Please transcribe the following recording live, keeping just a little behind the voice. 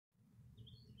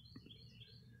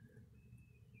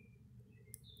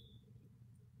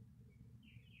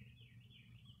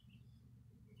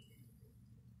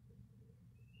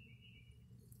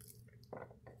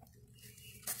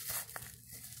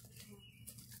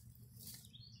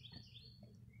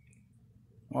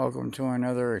Welcome to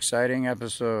another exciting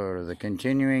episode of the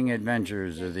continuing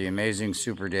adventures of the amazing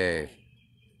Super Dave.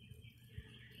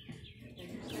 And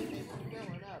you said they were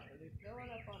filling up. Are they filling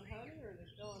up on honey or are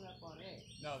they filling up on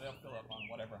eggs? No, they'll fill up on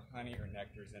whatever honey or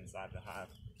nectar is inside the hive.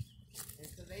 And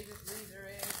so they just leave their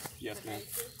eggs Yes, to ma'am.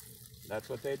 nature? That's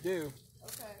what they do.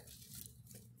 Okay.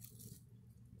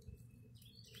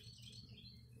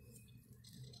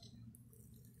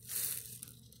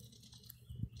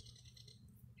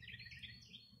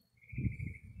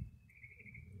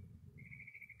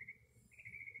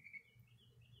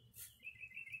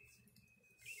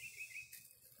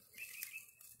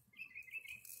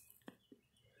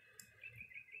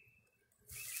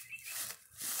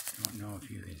 I don't know if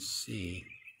you can see.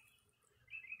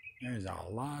 There's a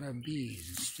lot of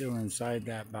bees still inside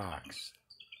that box.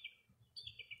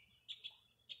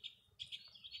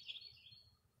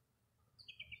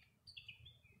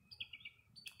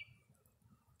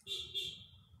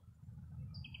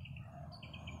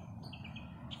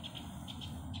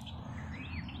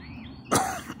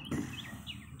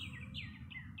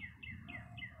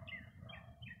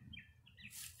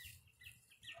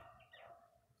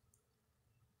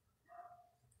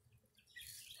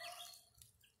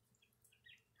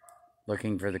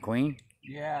 Looking for the queen?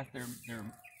 Yeah, they're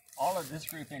all of this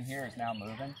group in here is now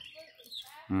moving.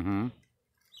 Mm-hmm.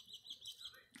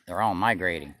 They're all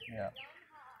migrating. Yeah.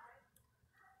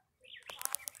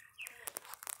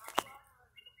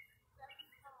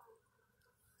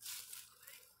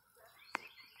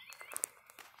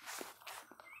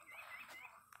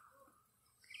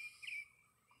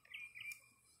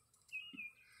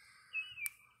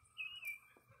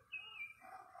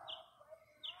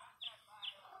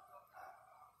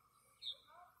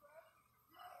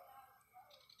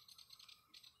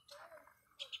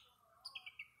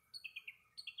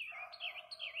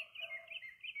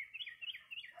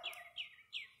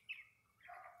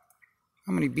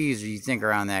 How many bees do you think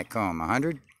are on that comb?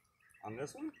 100? On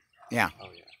this one? Yeah. Oh,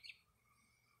 yeah.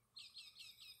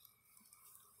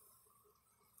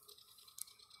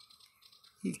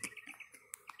 Eek.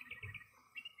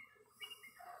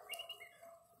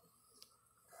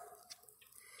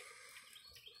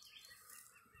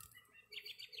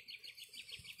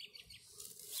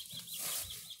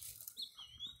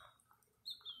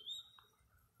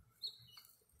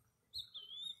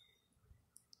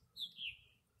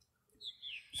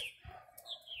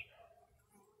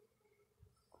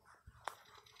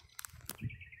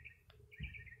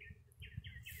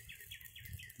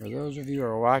 For those of you who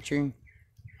are watching,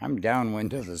 I'm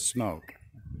downwind of the smoke.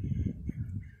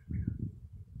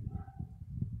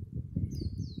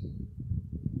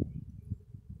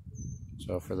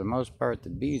 So for the most part, the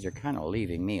bees are kind of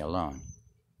leaving me alone.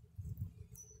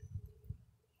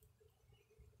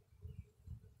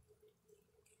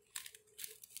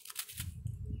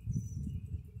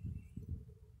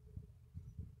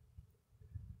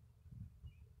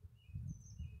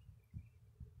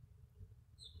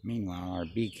 Meanwhile, our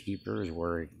beekeeper is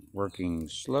working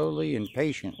slowly and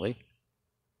patiently,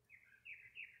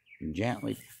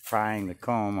 gently prying the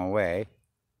comb away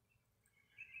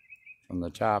from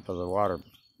the top of the water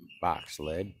box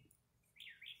lid.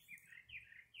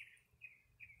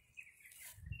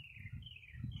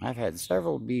 I've had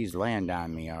several bees land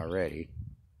on me already,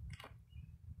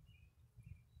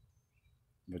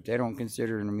 but they don't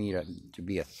consider me to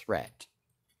be a threat,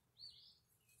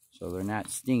 so they're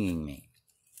not stinging me.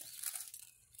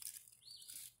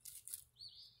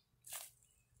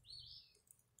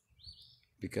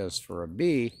 Because for a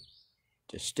bee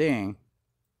to sting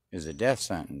is a death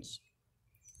sentence.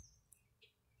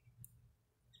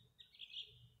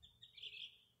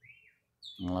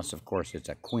 Unless, of course, it's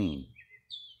a queen.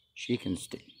 She can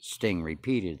sting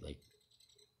repeatedly.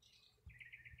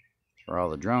 For all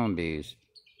the drone bees,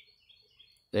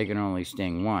 they can only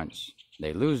sting once.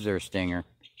 They lose their stinger,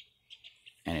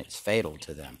 and it's fatal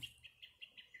to them.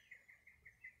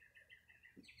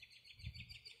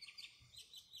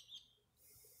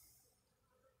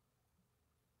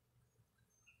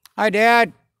 Hi,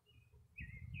 Dad.